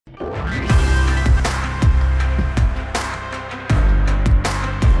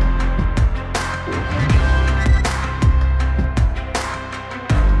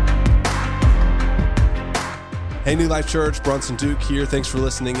Hey, New Life Church, Bronson Duke here. Thanks for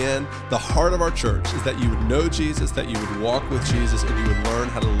listening in. The heart of our church is that you would know Jesus, that you would walk with Jesus, and you would learn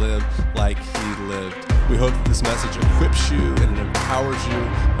how to live like he lived. We hope that this message equips you and it empowers you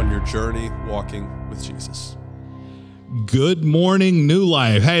on your journey walking with Jesus. Good morning, New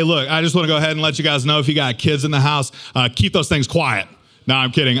Life. Hey, look, I just want to go ahead and let you guys know if you got kids in the house, keep those things quiet. No,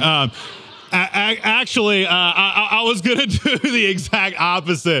 I'm kidding. Actually, I was going to do the exact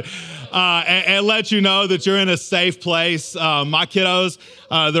opposite and let you know that you're in a safe place. My kiddos,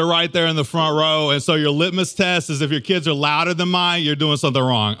 they're right there in the front row. And so your litmus test is if your kids are louder than mine, you're doing something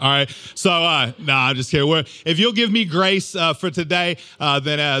wrong. All right. So, I'm just kidding. If you'll give me grace for today,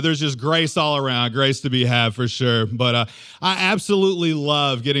 then there's just grace all around, grace to be had for sure. But I absolutely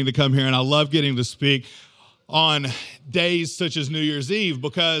love getting to come here, and I love getting to speak on days such as New Year's Eve,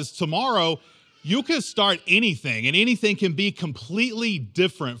 because tomorrow you can start anything, and anything can be completely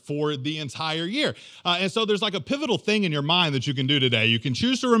different for the entire year. And so there's like a pivotal thing in your mind that you can do today. You can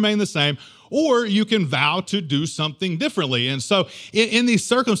choose to remain the same, or you can vow to do something differently. And so in these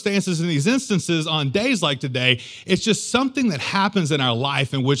circumstances, in these instances, on days like today, it's just something that happens in our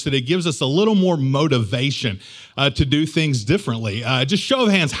life in which that it gives us a little more motivation to do things differently. Just show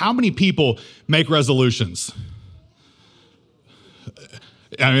of hands, how many people make resolutions?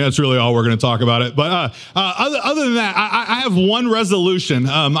 I mean, that's really all we're going to talk about it. But other than that, I have one resolution.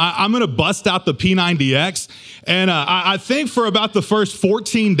 I'm going to bust out the P90X. And I think for about the first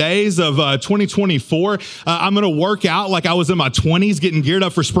 14 days of 2024, I'm going to work out like I was in my 20s, getting geared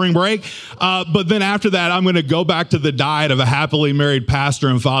up for spring break. But then after that, I'm going to go back to the diet of a happily married pastor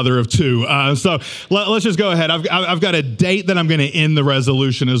and father of two. So let's just go ahead. I've got a date that I'm going to end the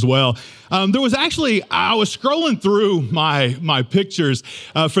resolution as well. There was actually, I was scrolling through my pictures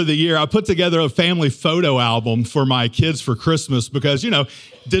for the year. I put together a family photo album for my kids for Christmas because,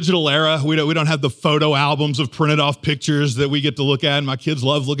 digital era, we don't have the photo albums of printed off pictures that we get to look at, and my kids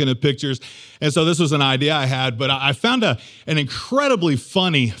love looking at pictures. And so this was an idea I had, but I found an incredibly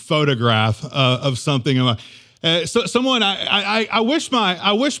funny photograph of something. So someone, I wish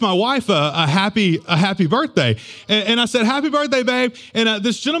my wife a happy birthday, and I said, "Happy birthday, babe." And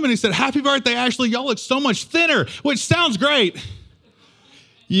this gentleman, he said, "Happy birthday, Ashley. Y'all look so much thinner," which sounds great.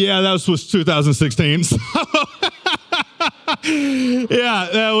 Yeah, that was 2016. Yeah,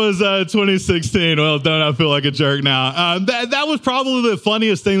 that was 2016. Well, don't I feel like a jerk now? That was probably the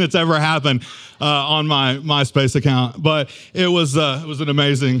funniest thing that's ever happened on my MySpace account, but it was an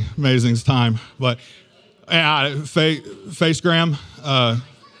amazing time. But Facegram,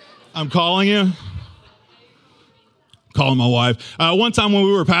 I'm calling you. Calling my wife. One time when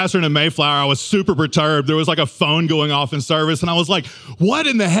we were pastoring in Mayflower, I was super perturbed. There was like a phone going off in service, and I was like, what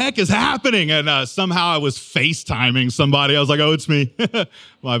in the heck is happening? And somehow I was FaceTiming somebody. I was like, oh, it's me.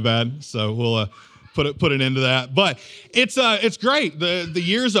 My bad. So we'll put an end to that. But it's great. The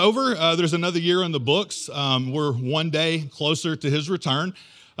year's over. There's another year in the books. We're one day closer to his return.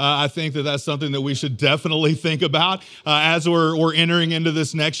 I think that's something that we should definitely think about as we're entering into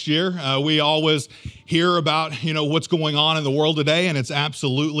this next year. We always hear about, what's going on in the world today, and it's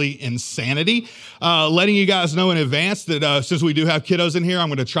absolutely insanity. Letting you guys know in advance that since we do have kiddos in here, I'm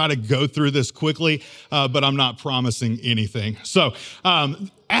going to try to go through this quickly, but I'm not promising anything. So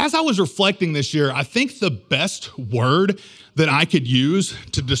as I was reflecting this year, I think the best word that I could use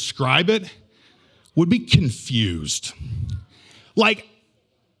to describe it would be confused. Like,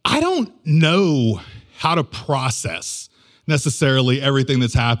 I don't know how to process necessarily everything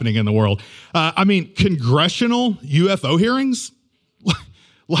that's happening in the world. Congressional UFO hearings,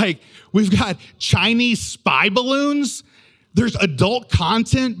 like we've got Chinese spy balloons. There's adult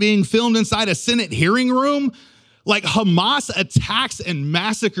content being filmed inside a Senate hearing room. Like Hamas attacks and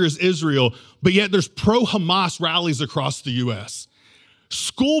massacres Israel, but yet there's pro-Hamas rallies across the U.S.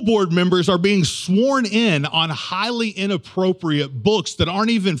 School board members are being sworn in on highly inappropriate books that aren't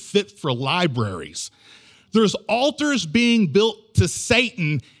even fit for libraries. There's altars being built to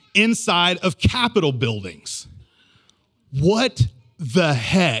Satan inside of Capitol buildings. What the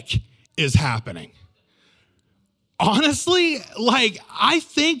heck is happening? Honestly, I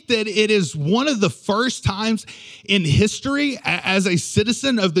think that it is one of the first times in history as a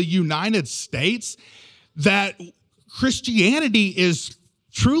citizen of the United States that Christianity is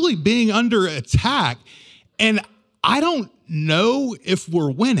truly being under attack. And I don't know if we're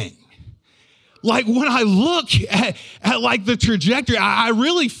winning. Like when I look at the trajectory, I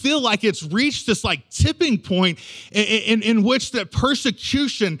really feel like it's reached this tipping point in which that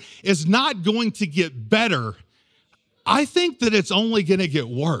persecution is not going to get better. I think that it's only going to get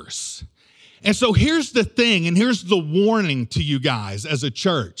worse. And so here's the thing, and here's the warning to you guys as a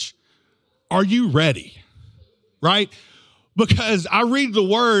church. Are you ready? right? Because I read the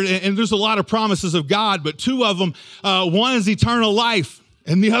word and there's a lot of promises of God, but two of them, one is eternal life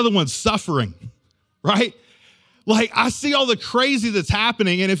and the other one's suffering, right? Like I see all the crazy that's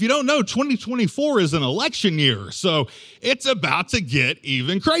happening. And if you don't know, 2024 is an election year. So it's about to get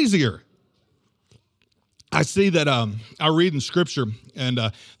even crazier. I see that I read in scripture and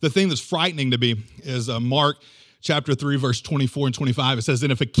the thing that's frightening to me is Mark chapter 3, verse 24 and 25, it says,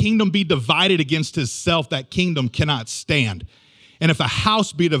 and if a kingdom be divided against itself, that kingdom cannot stand. And if a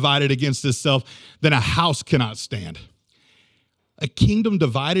house be divided against itself, then a house cannot stand. A kingdom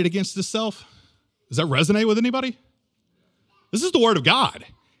divided against itself? Does that resonate with anybody? This is the word of God.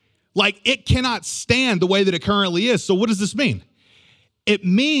 Like it cannot stand the way that it currently is. So what does this mean? It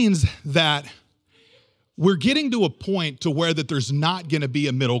means that we're getting to a point to where that there's not going to be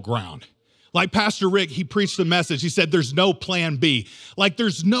a middle ground. Like Pastor Rick, he preached a message. He said, there's no plan B. Like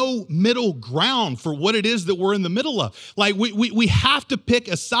there's no middle ground for what it is that we're in the middle of. Like we have to pick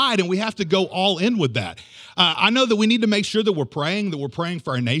a side and we have to go all in with that. I know that we need to make sure that we're praying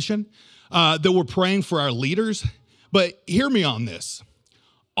for our nation, that we're praying for our leaders. But hear me on this.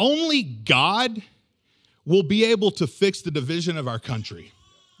 Only God will be able to fix the division of our country,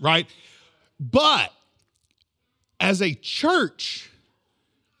 right? But as a church,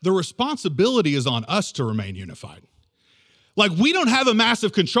 the responsibility is on us to remain unified. Like we don't have a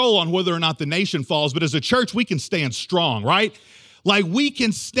massive control on whether or not the nation falls, but as a church, we can stand strong, right? Like we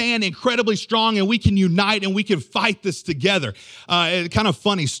can stand incredibly strong and we can unite and we can fight this together. Kind of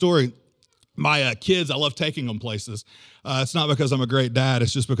funny story. My kids, I love taking them places. It's not because I'm a great dad.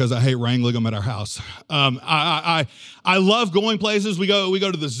 It's just because I hate wrangling them at our house. I love going places. We go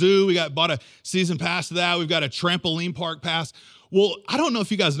to the zoo. Bought a season pass to that. We've got a trampoline park pass. Well, I don't know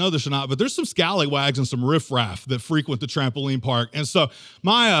if you guys know this or not, but there's some scallywags and some riffraff that frequent the trampoline park. And so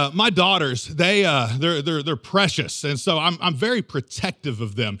my daughters, they're precious. And so I'm very protective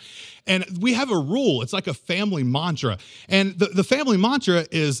of them. And we have a rule. It's like a family mantra. And the family mantra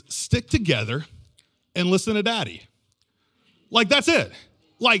is stick together and listen to daddy. Like that's it.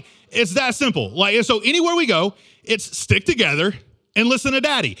 Like it's that simple. Like so anywhere we go, it's stick together and listen to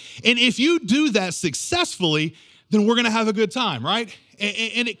daddy. And if you do that successfully, then we're going to have a good time, right?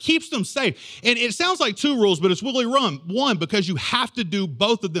 And it keeps them safe. And it sounds like two rules, but it's really one, because you have to do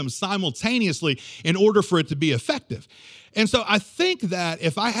both of them simultaneously in order for it to be effective. And so I think that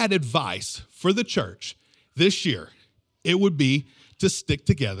if I had advice for the church this year, it would be to stick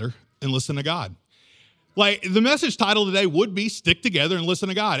together and listen to God. Like the message title today would be stick together and listen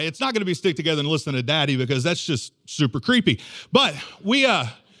to God. It's not going to be stick together and listen to daddy because that's just super creepy. But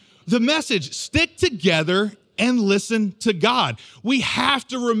the message, stick together and listen to God. We have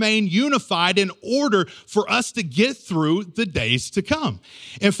to remain unified in order for us to get through the days to come.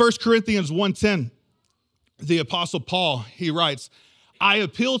 In 1 Corinthians 1:10, the Apostle Paul, he writes, I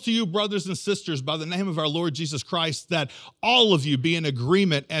appeal to you, brothers and sisters, by the name of our Lord Jesus Christ, that all of you be in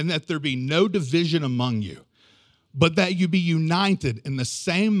agreement and that there be no division among you, but that you be united in the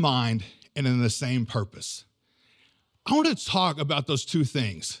same mind and in the same purpose. I want to talk about those two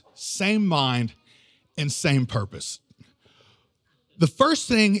things, same mind and same purpose. The first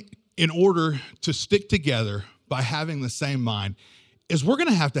thing in order to stick together by having the same mind is we're going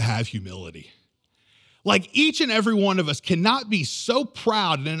to have humility. Like each and every one of us cannot be so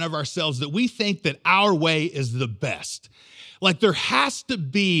proud in and of ourselves that we think that our way is the best. Like there has to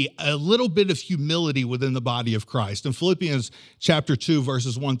be a little bit of humility within the body of Christ. In Philippians chapter 2,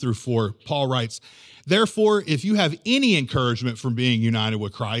 verses 1-4, Paul writes, therefore, if you have any encouragement from being united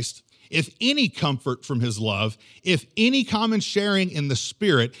with Christ, if any comfort from his love, if any common sharing in the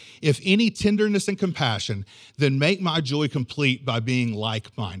Spirit, if any tenderness and compassion, then make my joy complete by being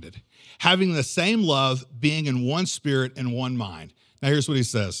like-minded, having the same love, being in one spirit and one mind. Now here's what he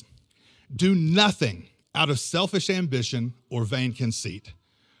says. Do nothing out of selfish ambition or vain conceit.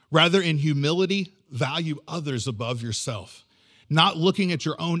 Rather, in humility, value others above yourself, not looking at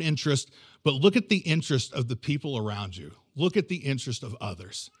your own interest, but look at the interest of the people around you. Look at the interest of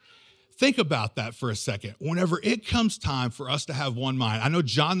others. Think about that for a second. Whenever it comes time for us to have one mind, I know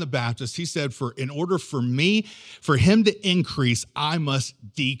John the Baptist, he said, in order for him to increase, I must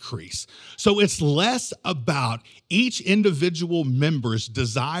decrease. So it's less about each individual member's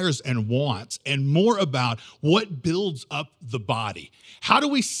desires and wants and more about what builds up the body. How do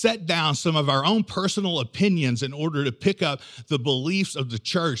we set down some of our own personal opinions in order to pick up the beliefs of the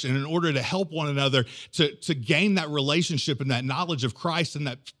church and in order to help one another to gain that relationship and that knowledge of Christ and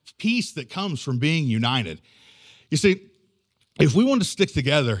that peace that comes from being united? You see, if we want to stick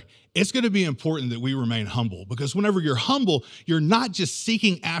together, it's going to be important that we remain humble, because whenever you're humble, you're not just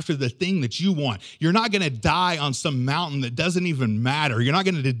seeking after the thing that you want. You're not going to die on some mountain that doesn't even matter. You're not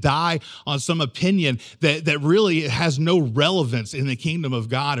going to die on some opinion that really has no relevance in the kingdom of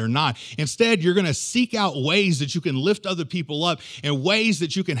God or not. Instead, you're going to seek out ways that you can lift other people up and ways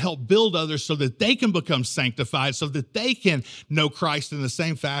that you can help build others so that they can become sanctified, so that they can know Christ in the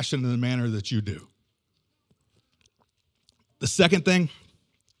same fashion and the manner that you do. The second thing,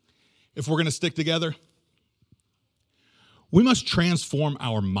 if we're going to stick together, we must transform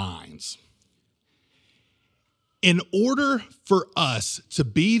our minds. In order for us to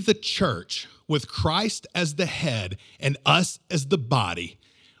be the church with Christ as the head and us as the body,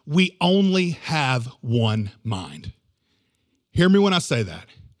 we only have one mind. Hear me when I say that.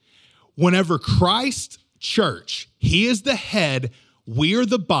 Whenever Christ church, he is the head, we are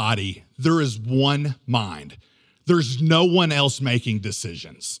the body, there is one mind. There's no one else making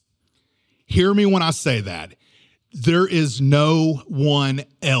decisions. Hear me when I say that. There is no one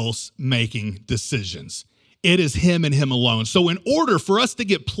else making decisions. It is him and him alone. So in order for us to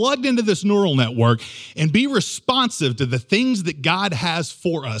get plugged into this neural network and be responsive to the things that God has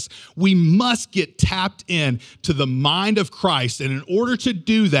for us, we must get tapped in to the mind of Christ. And in order to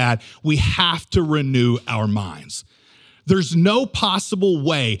do that, we have to renew our minds. There's no possible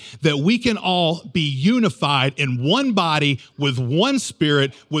way that we can all be unified in one body with one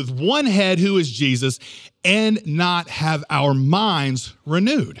spirit, with one head who is Jesus, and not have our minds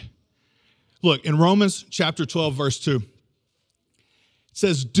renewed. Look, in Romans chapter 12, verse 2, it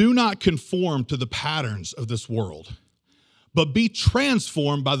says, "Do not conform to the patterns of this world, but be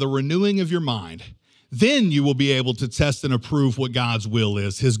transformed by the renewing of your mind. Then you will be able to test and approve what God's will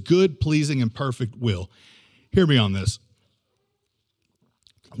is, his good, pleasing, and perfect will." Hear me on this.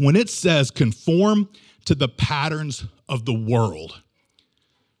 When it says conform to the patterns of the world,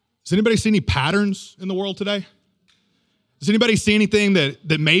 does anybody see any patterns in the world today? Does anybody see anything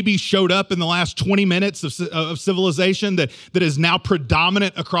that maybe showed up in the last 20 minutes of civilization that is now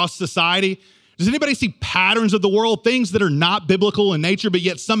predominant across society? Does anybody see patterns of the world, things that are not biblical in nature, but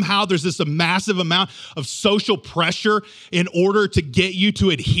yet somehow there's this massive amount of social pressure in order to get you to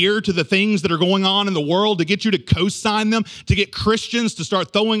adhere to the things that are going on in the world, to get you to co-sign them, to get Christians to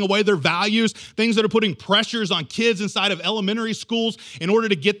start throwing away their values, things that are putting pressures on kids inside of elementary schools in order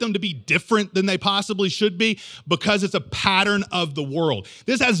to get them to be different than they possibly should be, because it's a pattern of the world.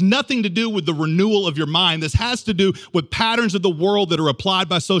 This has nothing to do with the renewal of your mind. This has to do with patterns of the world that are applied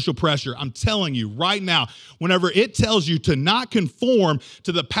by social pressure. I'm telling you right now, whenever it tells you to not conform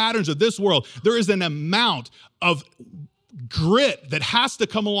to the patterns of this world, there is an amount of grit that has to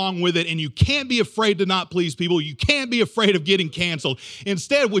come along with it, and you can't be afraid to not please people. You can't be afraid of getting canceled.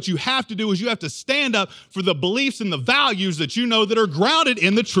 Instead, what you have to do is you have to stand up for the beliefs and the values that you know that are grounded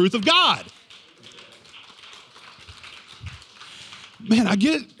in the truth of God. Man, I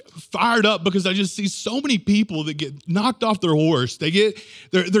get fired up because I just see so many people that get knocked off their horse.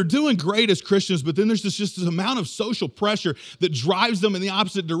 They're doing great as Christians, but then there's just this amount of social pressure that drives them in the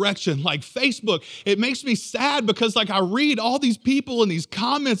opposite direction. Like Facebook, it makes me sad because I read all these people and these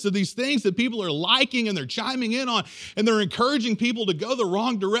comments of these things that people are liking and they're chiming in on, and they're encouraging people to go the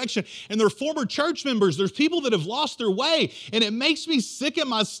wrong direction. And they're former church members. There's people that have lost their way, and it makes me sick in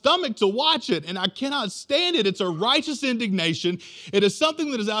my stomach to watch it, and I cannot stand it. It's a righteous indignation. It is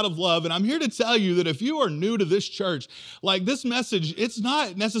something that is out of love. And I'm here to tell you that if you are new to this church, this message, it's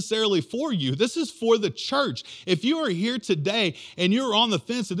not necessarily for you. This is for the church. If you are here today and you're on the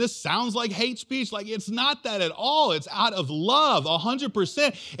fence and this sounds like hate speech, it's not that at all. It's out of love,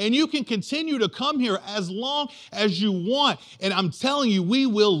 100%. And you can continue to come here as long as you want. And I'm telling you, we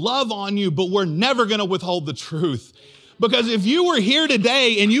will love on you, but we're never going to withhold the truth. Because if you were here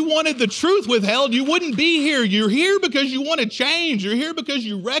today and you wanted the truth withheld, you wouldn't be here. You're here because you want to change. You're here because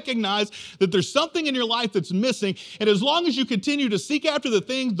you recognize that there's something in your life that's missing. And as long as you continue to seek after the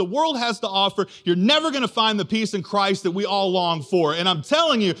things the world has to offer, you're never going to find the peace in Christ that we all long for. And I'm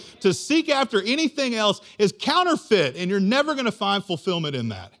telling you, to seek after anything else is counterfeit, and you're never going to find fulfillment in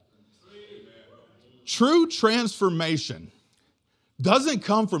that. True transformation doesn't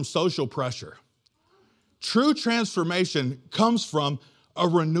come from social pressure. True transformation comes from a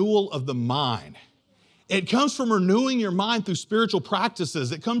renewal of the mind. It comes from renewing your mind through spiritual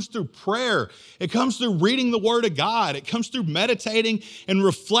practices. It comes through prayer. It comes through reading the Word of God. It comes through meditating and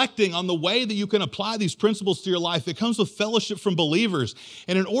reflecting on the way that you can apply these principles to your life. It comes with fellowship from believers.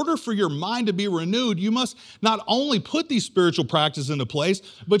 And in order for your mind to be renewed, you must not only put these spiritual practices into place,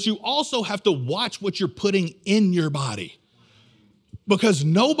 but you also have to watch what you're putting in your body. Because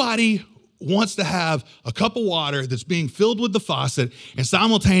nobody wants to have a cup of water that's being filled with the faucet and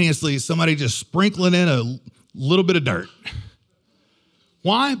simultaneously somebody just sprinkling in a little bit of dirt.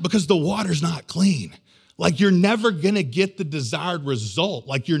 Why? Because the water's not clean. Like you're never gonna get the desired result.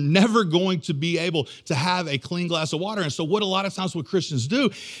 Like you're never going to be able to have a clean glass of water. And so what a lot of times what Christians do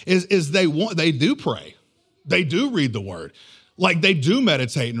is they do pray. They do read the word. Like they do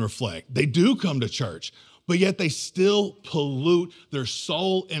meditate and reflect. They do come to church, but yet they still pollute their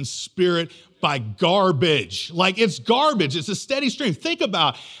soul and spirit by garbage. Like it's garbage. It's a steady stream. Think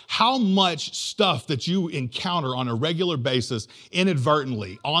about how much stuff that you encounter on a regular basis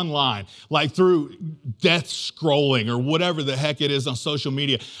inadvertently online, like through death scrolling or whatever the heck it is on social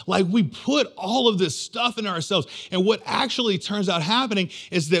media. Like we put all of this stuff into ourselves. And what actually turns out happening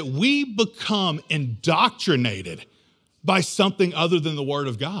is that we become indoctrinated by something other than the Word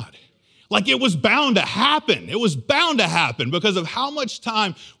of God. Like it was bound to happen. It was bound to happen because of how much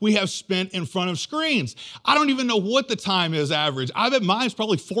time we have spent in front of screens. I don't even know what the time is average. I bet mine's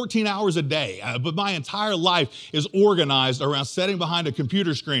probably 14 hours a day, but my entire life is organized around sitting behind a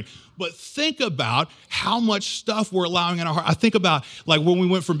computer screen. But think about how much stuff we're allowing in our heart. I think about like when we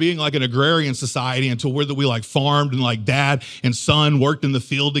went from being like an agrarian society until where we like farmed and like dad and son worked in the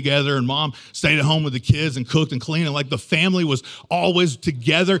field together and mom stayed at home with the kids and cooked and cleaned and like the family was always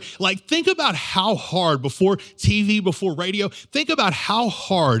together. Like think about how hard before TV, before radio, think about how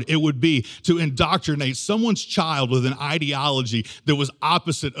hard it would be to indoctrinate someone's child with an ideology that was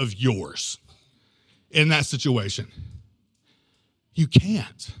opposite of yours in that situation. You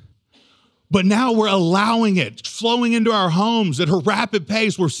can't. But now we're allowing it flowing into our homes at a rapid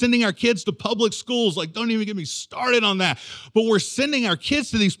pace. We're sending our kids to public schools. Like, don't even get me started on that. But we're sending our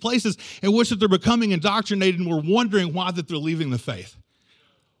kids to these places in which that they're becoming indoctrinated, and we're wondering why that they're leaving the faith.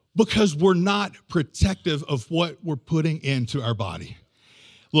 Because we're not protective of what we're putting into our body.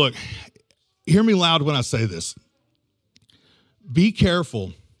 Look, hear me loud when I say this. Be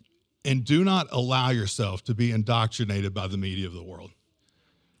careful and do not allow yourself to be indoctrinated by the media of the world.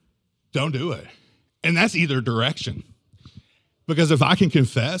 Don't do it. And that's either direction. Because if I can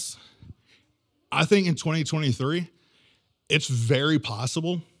confess, I think in 2023, it's very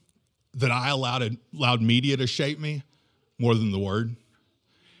possible that I allowed media to shape me more than the word.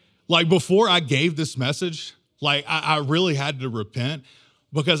 Like before I gave this message, like I really had to repent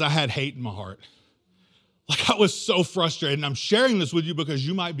because I had hate in my heart. Like I was so frustrated. And I'm sharing this with you because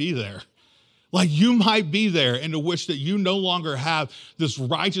you might be there. Like you might be there in which that you no longer have this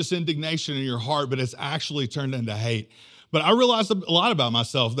righteous indignation in your heart, but it's actually turned into hate. But I realized a lot about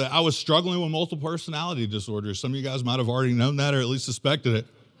myself, that I was struggling with multiple personality disorders. Some of you guys might have already known that or at least suspected it.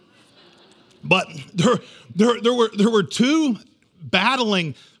 But there were two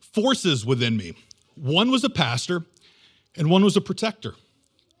battling forces within me. One was a pastor and one was a protector.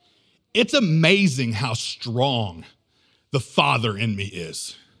 It's amazing how strong the father in me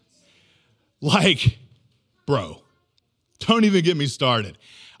is. Like, bro, don't even get me started.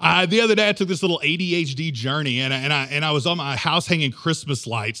 The other day, I took this little ADHD journey, and I was on my house hanging Christmas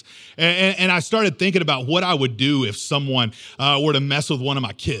lights, and I started thinking about what I would do if someone were to mess with one of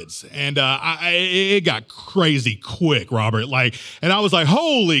my kids, and it got crazy quick, Robert. And I was like,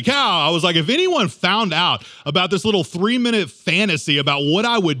 holy cow! I was like, if anyone found out about this little 3-minute fantasy about what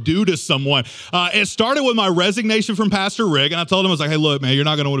I would do to someone, it started with my resignation from Pastor Rick, and I told him, I was like, hey, look, man, you're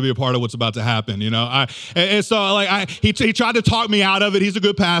not going to want to be a part of what's about to happen, you know. He tried to talk me out of it. He's a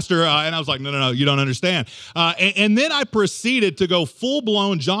good pastor. And I was like, no, you don't understand. And then I proceeded to go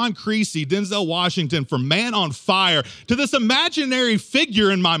full-blown John Creasy, Denzel Washington, from Man on Fire to this imaginary figure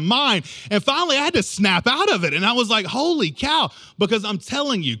in my mind. And finally, I had to snap out of it. And I was like, holy cow, because I'm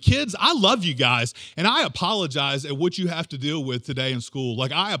telling you, kids, I love you guys. And I apologize at what you have to deal with today in school.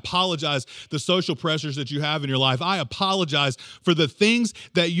 Like, I apologize the social pressures that you have in your life. I apologize for the things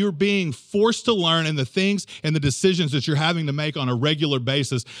that you're being forced to learn and the things and the decisions that you're having to make on a regular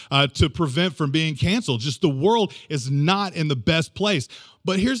basis to prevent from being canceled. Just the world is not in the best place.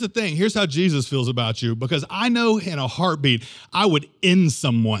 But here's the thing. Here's how Jesus feels about you, because I know in a heartbeat I would end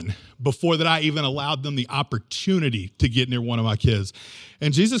someone before that I even allowed them the opportunity to get near one of my kids.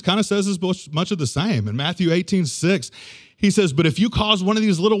 And Jesus kind of says this much of the same. In Matthew 18:6, he says, but if you cause one of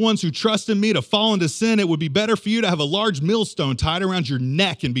these little ones who trust in me to fall into sin, it would be better for you to have a large millstone tied around your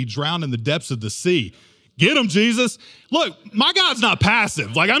neck and be drowned in the depths of the sea. Get him, Jesus. Look, my God's not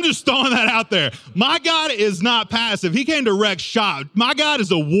passive. Like, I'm just throwing that out there. My God is not passive. He came to wreck shop. My God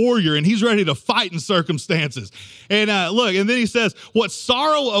is a warrior, and he's ready to fight in circumstances. And look, and then he says, what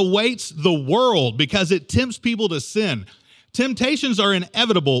sorrow awaits the world because it tempts people to sin. Temptations are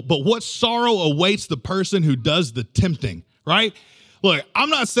inevitable, but what sorrow awaits the person who does the tempting, right? Look, I'm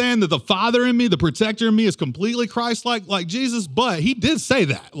not saying that the Father in me, the protector in me is completely Christ-like like Jesus, but he did say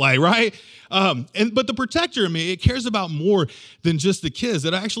that, like, right? But the protector in me, it cares about more than just the kids.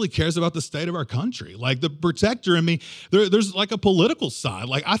 It actually cares about the state of our country. Like the protector in me, there's like a political side.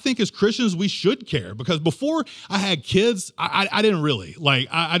 Like I think as Christians, we should care because before I had kids, I didn't really. Like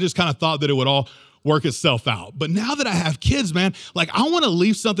I just kind of thought that it would all work itself out. But now that I have kids, man, like I want to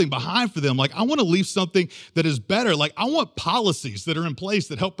leave something behind for them. Like I want to leave something that is better. Like I want policies that are in place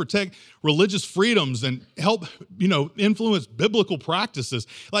that help protect religious freedoms and help, influence biblical practices.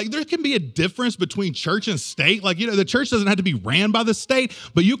 Like there can be a difference between church and state. Like, the church doesn't have to be ran by the state,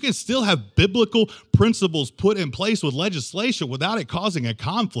 but you can still have biblical principles put in place with legislation without it causing a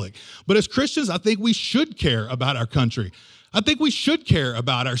conflict. But as Christians, I think we should care about our country. I think we should care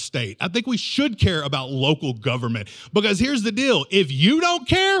about our state. I think we should care about local government because here's the deal. If you don't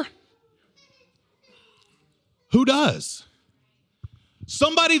care, who does?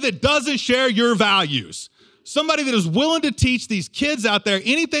 Somebody that doesn't share your values. Somebody that is willing to teach these kids out there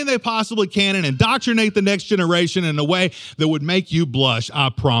anything they possibly can and indoctrinate the next generation in a way that would make you blush, I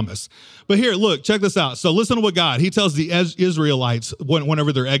promise. But here, look, check this out. So listen to what he tells the Israelites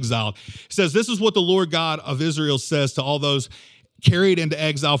whenever they're exiled. He says, this is what the Lord God of Israel says to all those carried into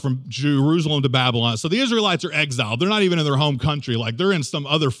exile from Jerusalem to Babylon. So the Israelites are exiled. They're not even in their home country. Like they're in some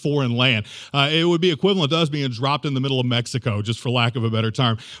other foreign land. It would be equivalent to us being dropped in the middle of Mexico, just for lack of a better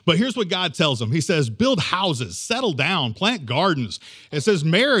term. But here's what God tells them. He says, build houses, settle down, plant gardens. It says,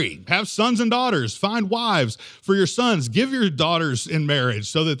 marry, have sons and daughters, find wives for your sons, give your daughters in marriage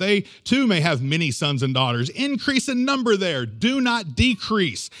so that they too may have many sons and daughters. Increase in number there. Do not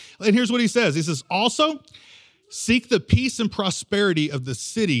decrease. And here's what he says. He says, also, seek the peace and prosperity of the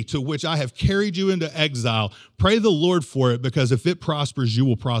city to which I have carried you into exile. Pray the Lord for it, because if it prospers, you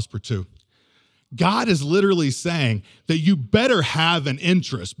will prosper too. God is literally saying that you better have an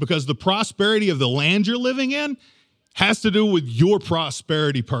interest because the prosperity of the land you're living in has to do with your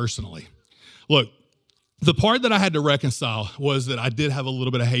prosperity personally. Look, the part that I had to reconcile was that I did have a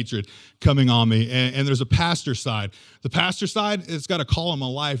little bit of hatred coming on me, and there's a pastor side. The pastor side, it's got a call in my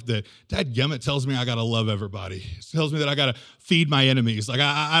life that, dadgummit, tells me I got to love everybody. It tells me that I got to feed my enemies. Like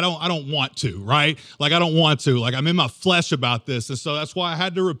I don't want to, right? Like I don't want to. Like I'm in my flesh about this, and so that's why I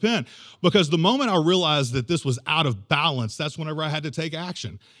had to repent. Because the moment I realized that this was out of balance, that's whenever I had to take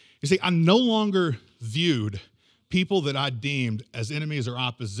action. You see, I no longer viewed people that I deemed as enemies or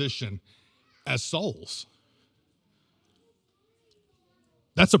opposition as souls.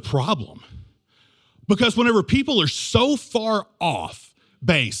 That's a problem. Because whenever people are so far off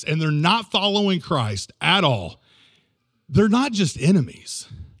base and they're not following Christ at all, they're not just enemies.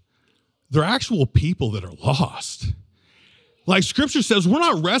 They're actual people that are lost. Like Scripture says, we're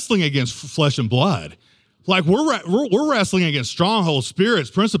not wrestling against flesh and blood. Like we're wrestling against stronghold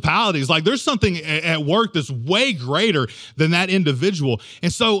spirits, principalities. Like there's something at work that's way greater than that individual.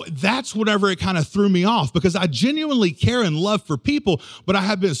 And so that's whatever it kind of threw me off, because I genuinely care and love for people, but I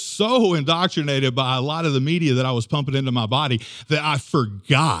have been so indoctrinated by a lot of the media that I was pumping into my body that I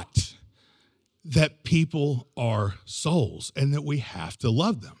forgot that people are souls and that we have to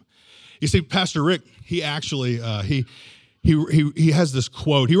love them. You see, Pastor Rick, he actually, he has this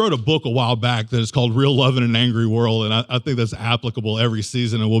quote. He wrote a book a while back that is called Real Love in an Angry World, and I think that's applicable every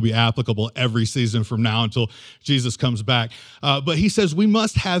season and will be applicable every season from now until Jesus comes back. But he says we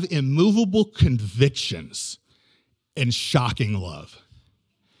must have immovable convictions and shocking love.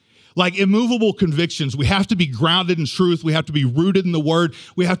 Like immovable convictions, we have to be grounded in truth. We have to be rooted in the word.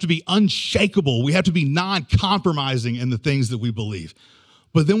 We have to be unshakable. We have to be non-compromising in the things that we believe.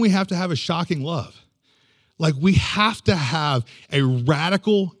 But then we have to have a shocking love. Like we have to have a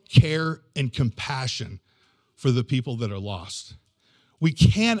radical care and compassion for the people that are lost. We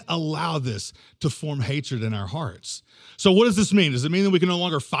can't allow this to form hatred in our hearts. So what does this mean? Does it mean that we can no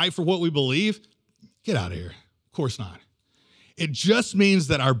longer fight for what we believe? Get out of here. Of course not. It just means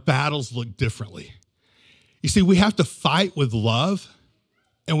that our battles look differently. You see, we have to fight with love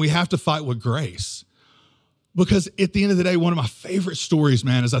and we have to fight with grace. Because at the end of the day, one of my favorite stories,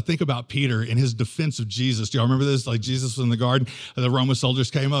 man, is I think about Peter and his defense of Jesus. Do y'all remember this? Like Jesus was in the garden, and the Roman soldiers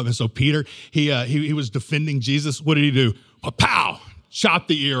came up. And so Peter, he was defending Jesus. What did he do? Pow! Chopped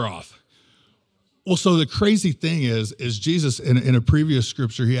the ear off. Well, so the crazy thing is Jesus, in a previous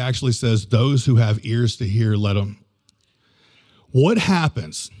scripture, he actually says, those who have ears to hear, let them. What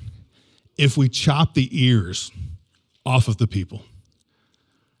happens if we chop the ears off of the people?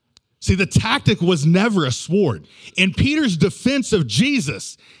 See, the tactic was never a sword. In Peter's defense of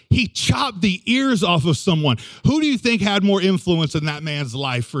Jesus, he chopped the ears off of someone. Who do you think had more influence in that man's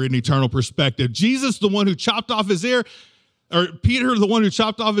life for an eternal perspective? Jesus, the one who chopped off his ear? Or Peter, the one who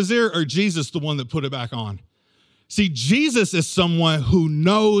chopped off his ear, or Jesus, the one that put it back on? See, Jesus is someone who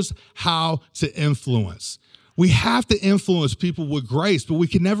knows how to influence. We have to influence people with grace, but we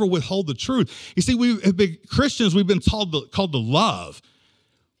can never withhold the truth. You see, we have been Christians, we've been called to love.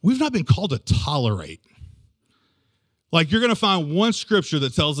 We've not been called to tolerate. Like, you're going to find one scripture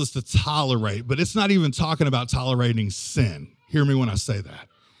that tells us to tolerate, but it's not even talking about tolerating sin. Hear me when I say that.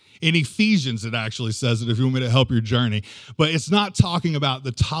 In Ephesians, it actually says it, if you want me to help your journey. But it's not talking about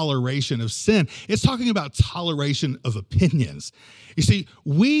the toleration of sin. It's talking about toleration of opinions. You see,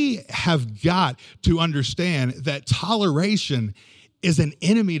 we have got to understand that toleration is an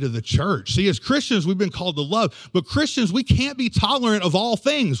enemy to the church. See, as Christians, we've been called to love. But Christians, we can't be tolerant of all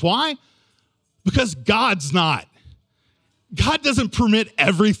things. Why? Because God's not. God doesn't permit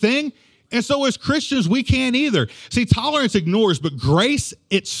everything. And so as Christians, we can't either. See, tolerance ignores, but grace,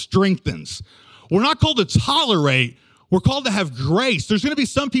 it strengthens. We're not called to tolerate. We're called to have grace. There's going to be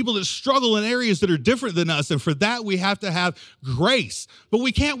some people that struggle in areas that are different than us. And for that, we have to have grace. But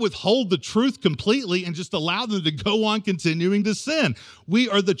we can't withhold the truth completely and just allow them to go on continuing to sin. We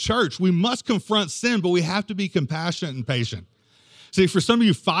are the church. We must confront sin, but we have to be compassionate and patient. See, for some of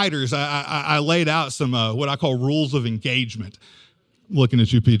you fighters, I laid out some what I call rules of engagement. I'm looking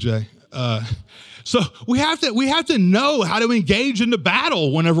at you, PJ. So we have to know how to engage in the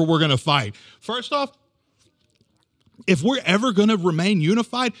battle whenever we're going to fight. First off, if we're ever going to remain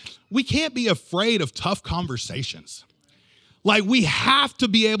unified, we can't be afraid of tough conversations. Like, we have to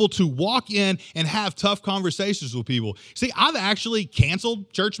be able to walk in and have tough conversations with people. See, I've actually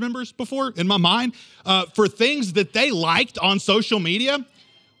canceled church members before in my mind for things that they liked on social media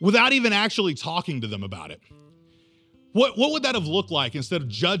without even actually talking to them about it. What would that have looked like instead of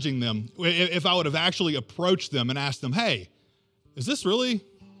judging them if I would have actually approached them and asked them, hey, is this really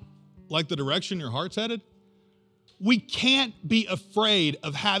like the direction your heart's headed? We can't be afraid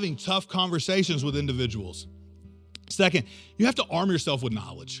of having tough conversations with individuals. Second, you have to arm yourself with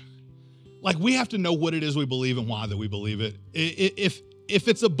knowledge. Like, we have to know what it is we believe and why that we believe it. If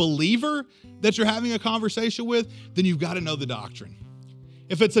it's a believer that you're having a conversation with, then you've got to know the doctrine.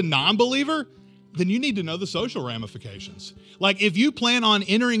 If it's a non-believer, then you need to know the social ramifications. Like, if you plan on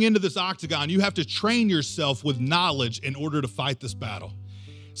entering into this octagon, you have to train yourself with knowledge in order to fight this battle.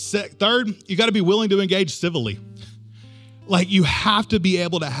 Third, you got to be willing to engage civilly. Like, you have to be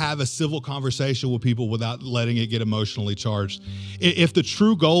able to have a civil conversation with people without letting it get emotionally charged. If the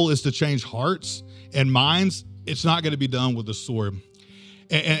true goal is to change hearts and minds, it's not going to be done with the sword.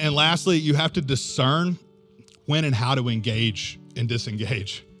 And lastly, you have to discern when and how to engage and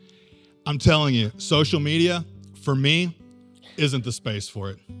disengage. I'm telling you, social media, for me, isn't the space for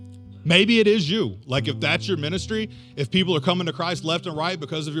it. Maybe it is you. Like, if that's your ministry, if people are coming to Christ left and right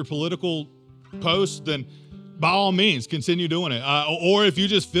because of your political posts, then by all means, continue doing it. Or if you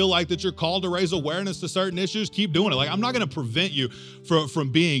just feel like that you're called to raise awareness to certain issues, keep doing it. Like, I'm not going to prevent you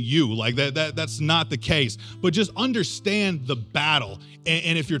from being you. Like, that's not the case. But just understand the battle.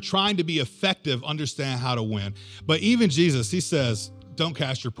 And if you're trying to be effective, understand how to win. But even Jesus, he says, don't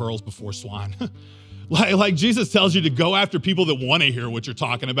cast your pearls before swine. Like Jesus tells you to go after people that want to hear what you're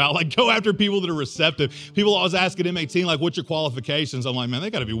talking about. Like, go after people that are receptive. People always ask at M18, like, what's your qualifications? I'm like, man, they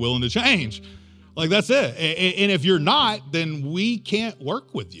got to be willing to change. Like, that's it. And if you're not, then we can't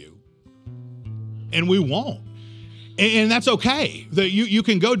work with you. And we won't. And that's okay. That you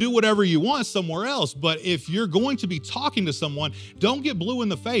can go do whatever you want somewhere else. But if you're going to be talking to someone, don't get blue in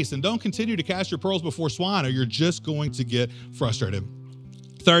the face and don't continue to cast your pearls before swine, or you're just going to get frustrated.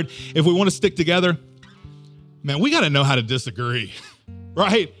 Third, if we want to stick together, man, we got to know how to disagree,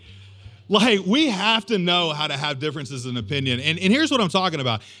 right? Like, we have to know how to have differences in opinion. And here's what I'm talking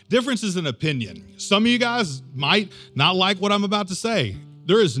about. Differences in opinion. Some of you guys might not like what I'm about to say.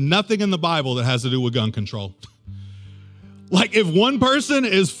 There is nothing in the Bible that has to do with gun control. Like, if one person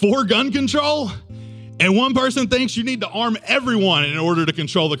is for gun control and one person thinks you need to arm everyone in order to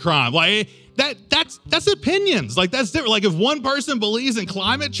control the crime, like, that's opinions. Like, that's different. Like, if one person believes in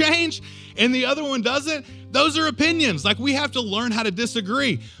climate change and the other one doesn't, those are opinions. Like, we have to learn how to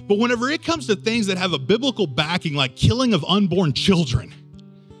disagree. But whenever it comes to things that have a biblical backing, like killing of unborn children,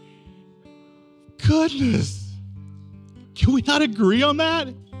 goodness, can we not agree on that?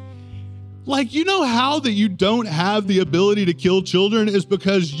 Like, you know how that you don't have the ability to kill children is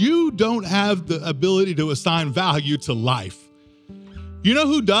because you don't have the ability to assign value to life. You know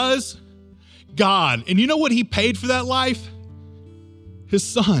who does? God. And you know what he paid for that life? His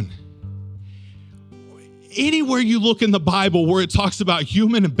son. Anywhere you look in the Bible where it talks about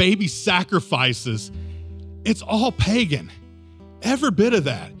human and baby sacrifices, it's all pagan. Every bit of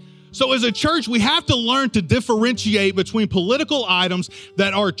that. So as a church, we have to learn to differentiate between political items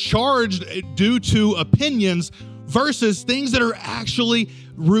that are charged due to opinions versus things that are actually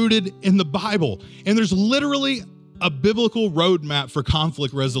rooted in the Bible. And there's literally a biblical roadmap for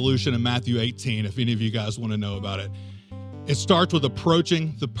conflict resolution in Matthew 18, if any of you guys want to know about it. It starts with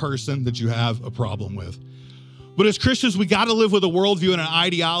approaching the person that you have a problem with. But as Christians, we got to live with a worldview and an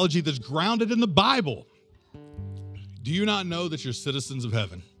ideology that's grounded in the Bible. Do you not know that you're citizens of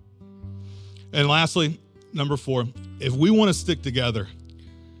heaven? And lastly, number 4, if we want to stick together,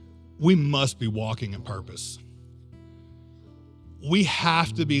 we must be walking in purpose. We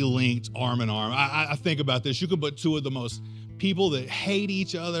have to be linked arm in arm. I think about this. You can put two of the most people that hate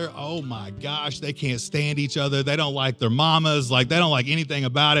each other. Oh my gosh, they can't stand each other. They don't like their mamas. Like they don't like anything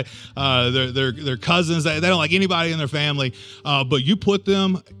about it. Their cousins, they don't like anybody in their family. But you put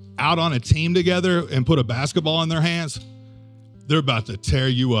them out on a team together and put a basketball in their hands, they're about to tear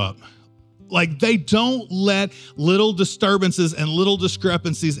you up. Like they don't let little disturbances and little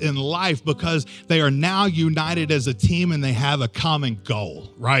discrepancies in life, because they are now united as a team and they have a common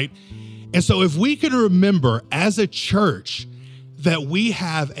goal, right? And so if we can remember as a church that we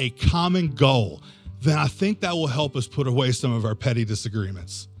have a common goal, then I think that will help us put away some of our petty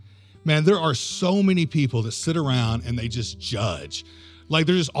disagreements. Man, there are so many people that sit around and they just judge. Like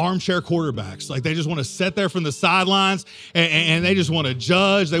they're just armchair quarterbacks. Like they just want to sit there from the sidelines and they just want to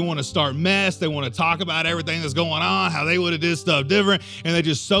judge. They want to start mess. They want to talk about everything that's going on, how they would have did stuff different. And they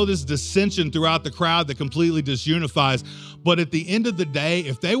just sow this dissension throughout the crowd that completely disunifies. But at the end of the day,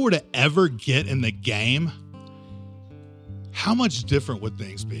 if they were to ever get in the game, how much different would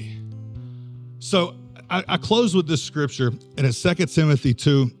things be? So I close with this scripture, and it's 2 Timothy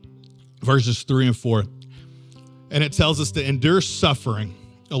 2, verses 3 and 4. And it tells us to endure suffering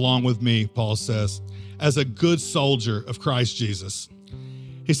along with me, Paul says, as a good soldier of Christ Jesus.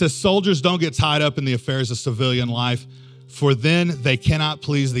 He says, soldiers don't get tied up in the affairs of civilian life, for then they cannot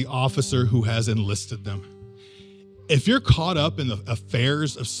please the officer who has enlisted them. If you're caught up in the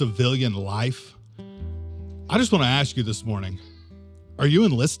affairs of civilian life, I just want to ask you this morning, are you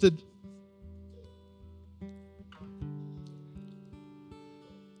enlisted?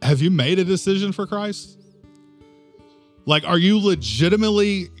 Have you made a decision for Christ? Like, are you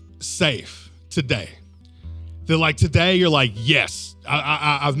legitimately safe today? That like today you're like, yes,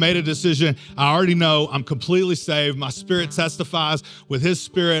 I've made a decision. I already know I'm completely saved. My spirit testifies with his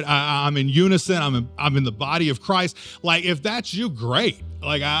spirit. I'm in unison. I'm in the body of Christ. Like if that's you, great.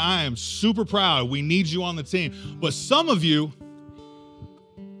 Like I am super proud. We need you on the team. But some of you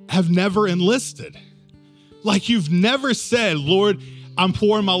have never enlisted. Like you've never said, Lord, I'm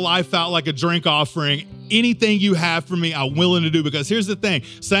pouring my life out like a drink offering. Anything you have for me, I'm willing to do. Because here's the thing,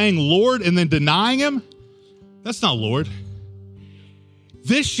 saying Lord and then denying him, that's not Lord.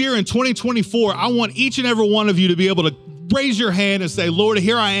 This year in 2024, I want each and every one of you to be able to raise your hand and say, Lord,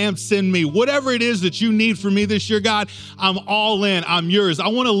 here I am, send me. Whatever it is that you need from me this year, God, I'm all in, I'm yours. I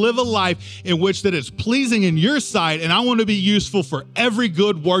want to live a life in which that it's pleasing in your sight, and I want to be useful for every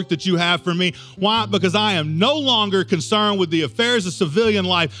good work that you have for me. Why? Because I am no longer concerned with the affairs of civilian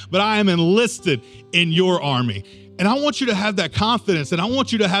life, but I am enlisted in your army. And I want you to have that confidence, and I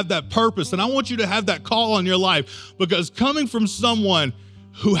want you to have that purpose, and I want you to have that call on your life, because coming from someone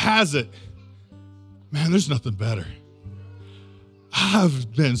who has it, man, there's nothing better.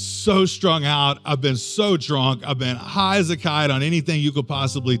 I've been so strung out. I've been so drunk. I've been high as a kite on anything you could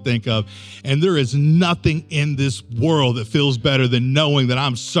possibly think of. And there is nothing in this world that feels better than knowing that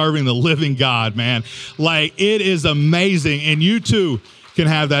I'm serving the living God, man. Like it is amazing. And you too can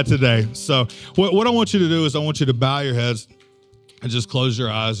have that today. So what I want you to do is I want you to bow your heads and just close your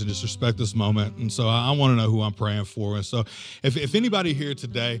eyes and just respect this moment. And so I want to know who I'm praying for. And so if anybody here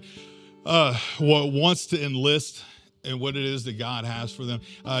today wants to enlist and what it is that God has for them.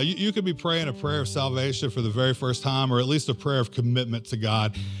 You could be praying a prayer of salvation for the very first time, or at least a prayer of commitment to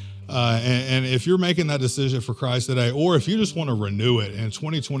God. And if you're making that decision for Christ today, or if you just want to renew it in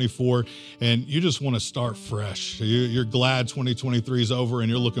 2024 and you just want to start fresh, you're glad 2023 is over and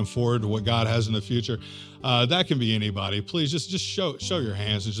you're looking forward to what God has in the future, that can be anybody. Please just show your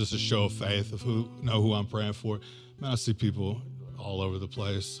hands. It's just a show of faith of who I'm praying for. Man, I see people all over the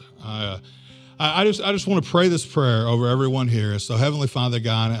place. I just want to pray this prayer over everyone here. So Heavenly Father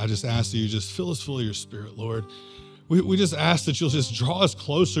God, I just ask that you just fill us full of your spirit, Lord. We just ask that you'll just draw us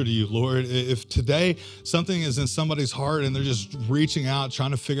closer to you, Lord. If today something is in somebody's heart and they're just reaching out,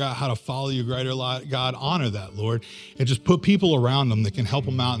 trying to figure out how to follow you greater, God, honor that, Lord. And just put people around them that can help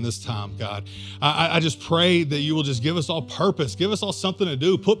them out in this time, God. I just pray that you will just give us all purpose, give us all something to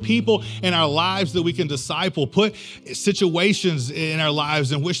do. Put people in our lives that we can disciple. Put situations in our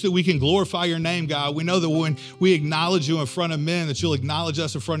lives in which that we can glorify your name, God. We know that when we acknowledge you in front of men, that you'll acknowledge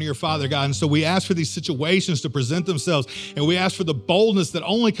us in front of your Father, God. And so we ask for these situations to present themselves, and we ask for the boldness that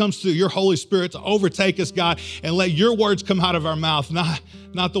only comes through your Holy Spirit to overtake us, God, and let your words come out of our mouth,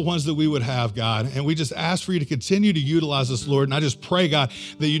 not the ones that we would have, God. And we just ask for you to continue to utilize us, Lord. And I just pray, God,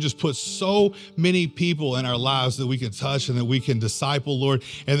 that you just put so many people in our lives that we can touch and that we can disciple, Lord.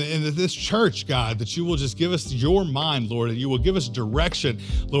 And that this church, God, that you will just give us your mind, Lord, and you will give us direction,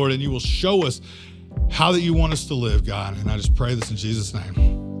 Lord, and you will show us how that you want us to live, God. And I just pray this in Jesus'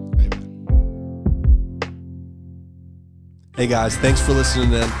 name. Hey guys, thanks for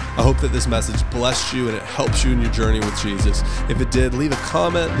listening in. I hope that this message blessed you and it helps you in your journey with Jesus. If it did, leave a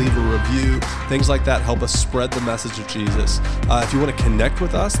comment, leave a review. Things like that help us spread the message of Jesus. If you want to connect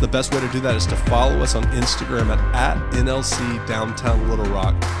with us, the best way to do that is to follow us on Instagram at NLC Downtown Little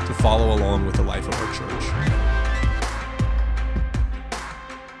Rock to follow along with the life of our church.